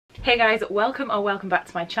Hey guys, welcome back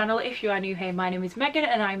to my channel. If you are new here, my name is Megan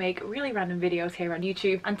and I make really random videos here on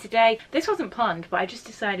YouTube. And today, this wasn't planned, but I just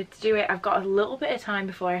decided to do it. I've got a little bit of time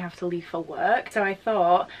before I have to leave for work, so I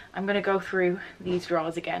thought I'm gonna go through these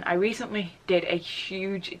drawers again. I recently did a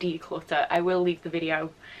huge declutter. I will leave the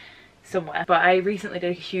video somewhere, but I recently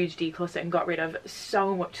did a huge declutter and got rid of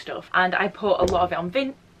so much stuff, and I put a lot of it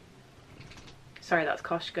on sorry, that's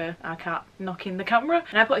Koshka, our cat, knocking the camera.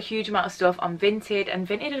 And I put a huge amount of stuff on Vinted, and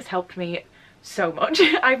Vinted has helped me so much.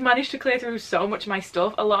 I've managed to clear through so much of my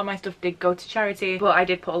stuff. A lot of my stuff did go to charity, but I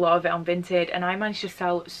did put a lot of it on Vinted, and I managed to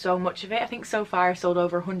sell so much of it. I think so far I've sold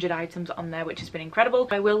over 100 items on there, which has been incredible.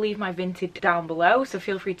 I will leave my Vinted down below, so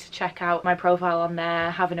feel free to check out my profile on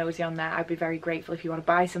there, have a nosy on there. I'd be very grateful if you want to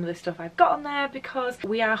buy some of the stuff I've got on there, because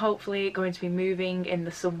we are hopefully going to be moving in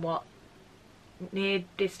the somewhat near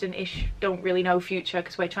distant-ish, don't really know future,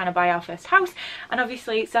 because we're trying to buy our first house, and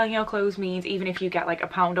obviously selling your clothes means even if you get like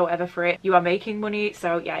 £1 or whatever for it, you are making money.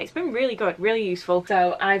 So yeah, it's been really good, really useful.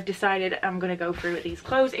 So I've decided I'm gonna go through with these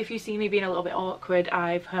clothes. If you see me being a little bit awkward,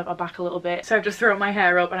 I've hurt my back a little bit, so I've just thrown my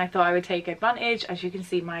hair up, and I thought I would take advantage. As you can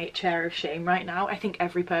see, my chair of shame right now. I think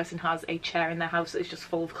every person has a chair in their house that's just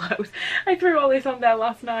full of clothes. I threw all this on there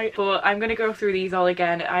last night, but I'm gonna go through these all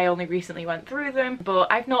again. I only recently went through them,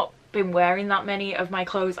 but I've not been wearing that many of my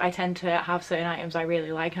clothes. I tend to have certain items I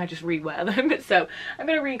really like and I just re-wear them. So I'm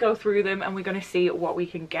going to re-go through them, and we're going to see what we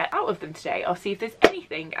can get out of them today, or see if there's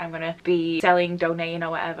anything I'm going to be selling, donating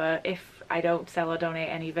or whatever. If I don't sell or donate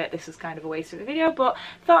any of it, this is kind of a waste of a video, but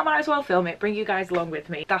thought I might as well film it, bring you guys along with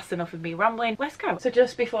me. That's enough of me rambling, let's go. So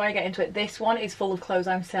just before I get into it, this one is full of clothes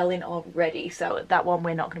I'm selling already, so that one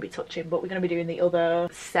we're not going to be touching, but we're going to be doing the other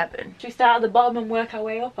 7. Should we start at the bottom and work our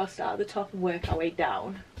way up, or start at the top and work our way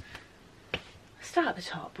down? Start at the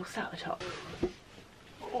top, we'll start at the top.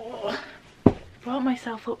 Oh, brought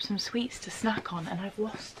myself up some sweets to snack on and I've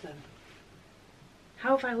lost them.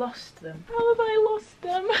 How have I lost them? How have I lost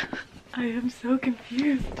them? I am so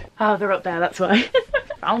confused. Oh, they're up there, that's why.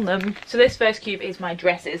 Found them. So this first cube is my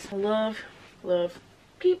dresses. Love,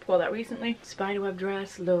 keep. Wore that recently. Spiderweb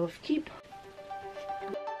dress, love, keep.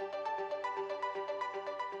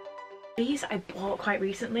 These I bought quite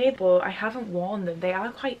recently, but I haven't worn them. They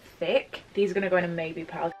are quite thick. These are going to go in a maybe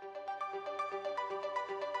pile.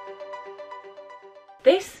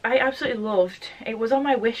 This I absolutely loved. It was on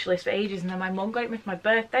my wish list for ages, and then my mum got it with my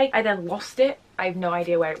birthday. I then lost it. I have no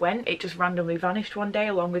idea where it went. It just randomly vanished one day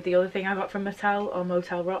along with the other thing I got from Mattel or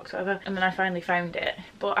Motel Rocks, whatever, and then I finally found it.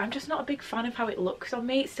 But I'm just not a big fan of how it looks on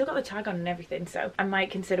me. It's still got the tag on and everything, so I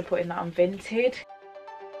might consider putting that on Vinted.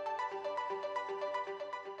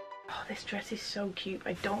 This dress is so cute.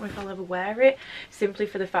 I don't know if I'll ever wear it, simply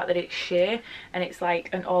for the fact that it's sheer and it's like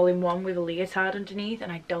an all-in-one with a leotard underneath,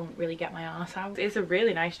 and I don't really get my arse out. It's a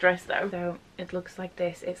really nice dress though. So it looks like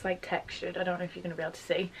this. It's like textured. I don't know if you're going to be able to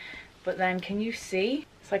see, but then can you see?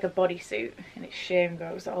 It's like a bodysuit and it's sheer and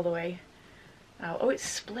goes all the way out. Oh, it's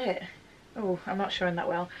split. Oh, I'm not showing that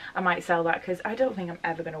well. I might sell that because I don't think I'm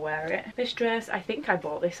ever going to wear it. This dress, I think I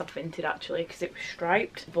bought this off Vinted actually because it was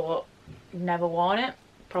striped, but never worn it.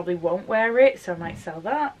 Probably won't wear it, so I might sell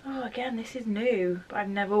that. Oh, again, this is new, but I've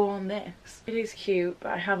never worn this. It is cute,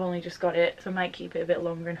 but I have only just got it, so I might keep it a bit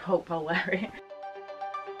longer and hope I'll wear it.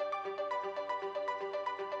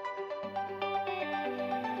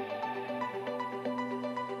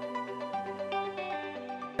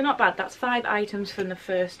 Not bad. That's 5 items from the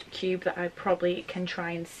first cube that I probably can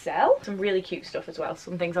try and sell. Some really cute stuff as well.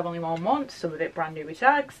 Some things I've only worn once, some of it brand new with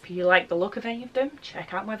tags. If you like the look of any of them,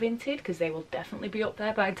 check out my Vinted, because they will definitely be up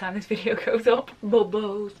there by the time this video goes up.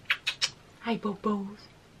 Bobos. Hi Bobos.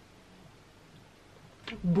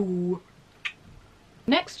 Boo.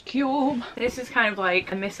 Next cube. This is kind of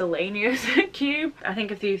like a miscellaneous cube. I think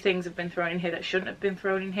a few things have been thrown in here that shouldn't have been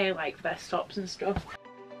thrown in here, like vest tops and stuff.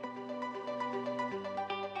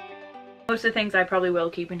 Most of the things I probably will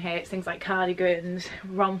keep in here, it's things like cardigans,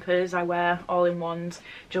 rompers. I wear all-in-ones,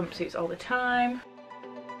 jumpsuits all the time.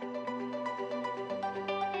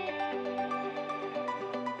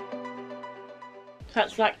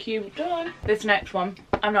 That's that cube done. This next one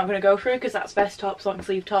I'm not going to go through because that's vest tops, long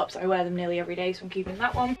sleeve tops. I wear them nearly every day, so I'm keeping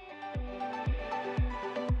that one.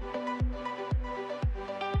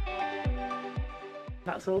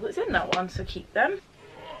 That's all that's in that one, so keep them.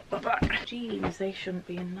 But jeans, they shouldn't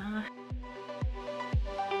be in there.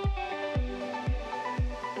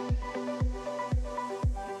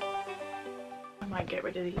 I might get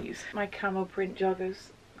rid of these. My camo print joggers,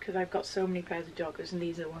 because I've got so many pairs of joggers and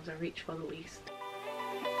these are the ones I reach for the least.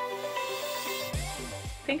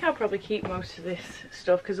 I think I'll probably keep most of this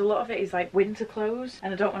stuff because a lot of it is like winter clothes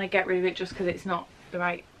and I don't want to get rid of it just because it's not the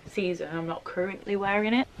right season. I'm not currently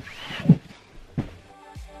wearing it.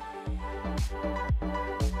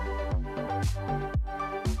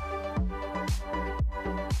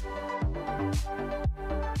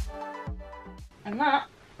 And that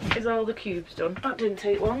is all the cubes done. That didn't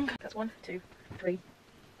take long. That's 1, 2, 3,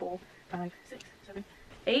 4, 5, 6, 7,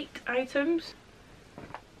 8 items.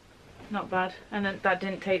 Not bad. And then that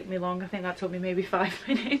didn't take me long. I think that took me maybe 5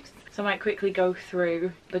 minutes. So I might quickly go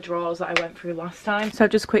through the drawers that I went through last time. So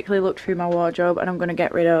I've just quickly looked through my wardrobe and I'm going to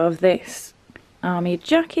get rid of this army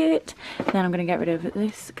jacket. Then I'm going to get rid of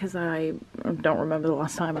this because I don't remember the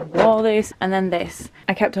last time I wore this. And then this.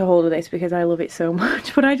 I kept a hold of this because I love it so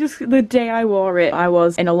much. But the day I wore it, I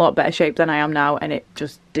was in a lot better shape than I am now. And it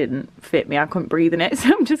just didn't fit me. I couldn't breathe in it. So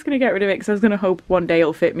I'm just going to get rid of it because I was going to hope one day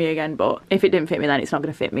it'll fit me again. But if it didn't fit me then, it's not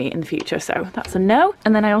going to fit me in the future. So that's a no.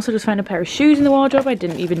 And then I also just found a pair of shoes in the wardrobe I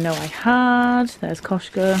didn't even know I had. There's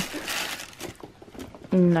Koshka.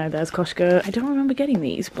 No, there's Koshka. I don't remember getting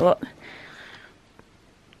these, but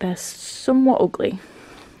they're somewhat ugly,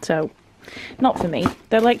 so not for me.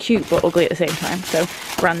 They're like cute but ugly at the same time, so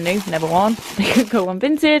brand new, never worn. They could go on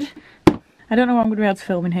Vinted. I don't know what I'm going to be able to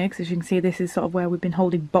film in here because as you can see this is sort of where we've been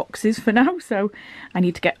holding boxes for now, so I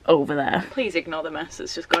need to get over there. Please ignore the mess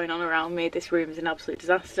that's just going on around me. This room is an absolute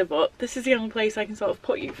disaster, but this is the only place I can sort of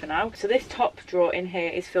put you for now. So this top drawer in here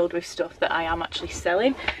is filled with stuff that I am actually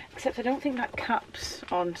selling, except I don't think that cap's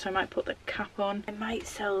on, so I might put the cap on. I might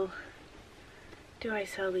sell... Do I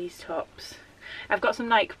sell these tops? I've got some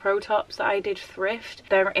Nike Pro tops that I did thrift.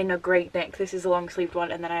 They're in a great knit. This is a long sleeved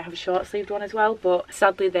one and then I have a short sleeved one as well, but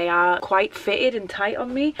sadly they are quite fitted and tight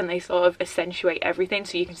on me and they sort of accentuate everything,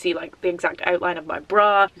 so you can see like the exact outline of my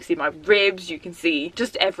bra, you can see my ribs, you can see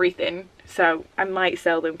just everything. So I might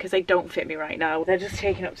sell them because they don't fit me right now. They're just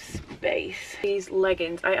taking up space. These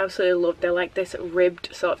leggings I absolutely love. They're like this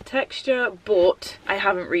ribbed sort of texture, but I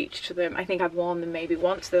haven't reached to them. I think I've worn them maybe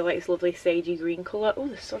once. They're like this lovely sagey green colour. Oh,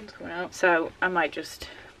 the sun's coming out. So I might just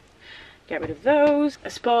get rid of those. A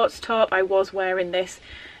sports top. I was wearing this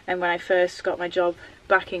and when I first got my job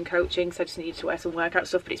back in coaching, so I just needed to wear some workout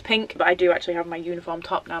stuff, but it's pink. But I do actually have my uniform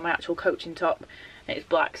top now, my actual coaching top. It's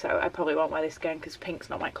black, so I probably won't wear this again because pink's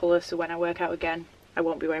not my colour, so when I work out again I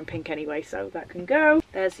won't be wearing pink anyway, so that can go.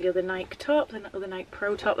 There's the other Nike top, the other Nike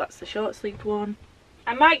Pro top, that's the short sleeved one.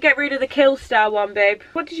 I might get rid of the Killstar one, babe.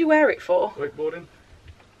 What did you wear it for? Wakeboarding.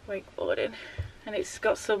 Wakeboarding. And it's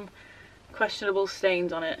got some questionable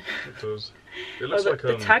stains on it. It does. It looks like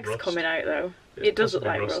the tag's rust. coming out though. It's it does look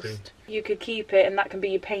like rusty. rust. You could keep it and that can be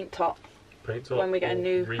your paint top. Paint top. When we get a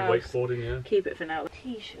new house. Wakeboarding, yeah. Keep it for now.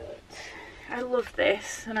 T-shirts. I love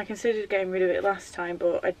this and I considered getting rid of it last time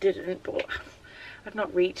but I didn't, but I've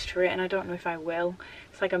not reached for it and I don't know if I will.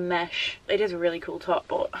 It's like a mesh. It is a really cool top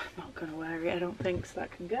but I'm not going to wear it I don't think, so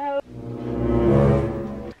that can go.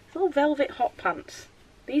 Little velvet hot pants.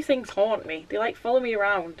 These things haunt me. They like follow me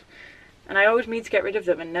around and I always mean to get rid of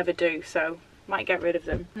them and never do, so might get rid of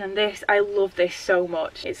them. And then this, I love this so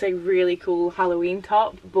much. It's a really cool Halloween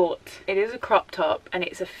top, but it is a crop top and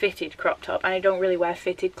it's a fitted crop top and I don't really wear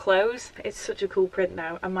fitted clothes. It's such a cool print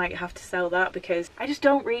now. I might have to sell that because I just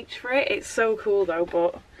don't reach for it. It's so cool though,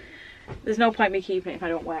 but there's no point me keeping it if I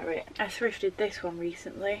don't wear it. I thrifted this one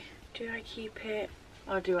recently. Do I keep it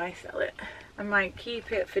or do I sell it? I might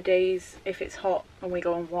keep it for days if it's hot and we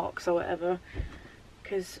go on walks or whatever.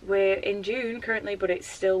 Because we're in June currently but it's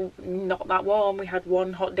still not that warm. We had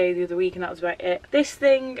one hot day the other week and that was about it. This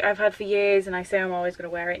thing I've had for years and I say I'm always going to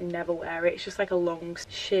wear it and never wear it. It's just like a long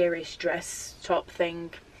sheerish dress top thing.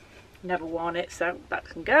 Never worn it, so that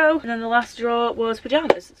can go. And then the last drawer was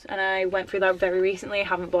pyjamas and I went through that very recently. I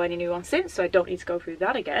haven't bought any new ones since, so I don't need to go through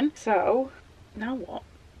that again. So now what?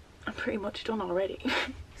 I'm pretty much done already.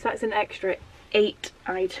 So that's an extra 8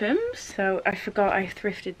 items. So I forgot I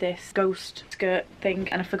thrifted this ghost skirt thing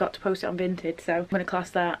and I forgot to post it on Vinted, so I'm going to class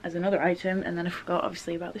that as another item. And then I forgot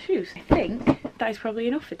obviously about the shoes. I think that is probably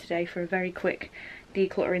enough for today for a very quick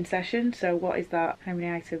decluttering session. So what is that? How many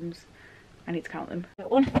items? I need to count them.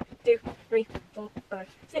 1, 2, 3, 4, 5,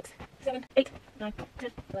 6, 7, 8, 9,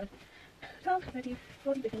 10, 11, 12, 13,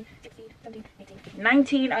 14, 15, 16, 17, 18,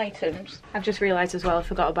 19 items. I've just realised as well I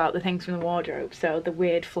forgot about the things from the wardrobe. So the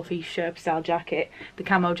weird fluffy Sherpa style jacket, the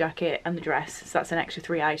camo jacket and the dress. So that's an extra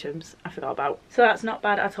 3 items I forgot about. So that's not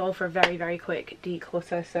bad at all for a very, very quick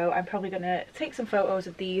declutter. So I'm probably going to take some photos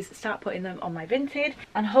of these, start putting them on my Vinted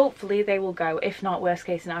and hopefully they will go. If not, worst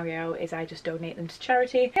case scenario is I just donate them to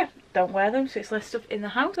charity. Yeah, don't wear them, so it's less stuff in the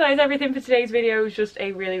house. So that is everything for today's video. It was just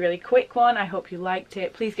a really quick one. I hope you liked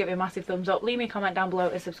it. Please give it a massive thumbs up, leave me a comment down below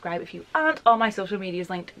and subscribe if you aren't. All my social media is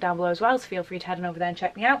linked down below as well, so feel free to head on over there and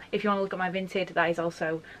check me out. If you want to look at my Vinted, that is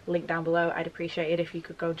also linked down below. I'd appreciate it if you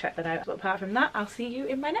could go and check that out. But apart from that, I'll see you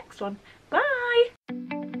in my next one. Bye!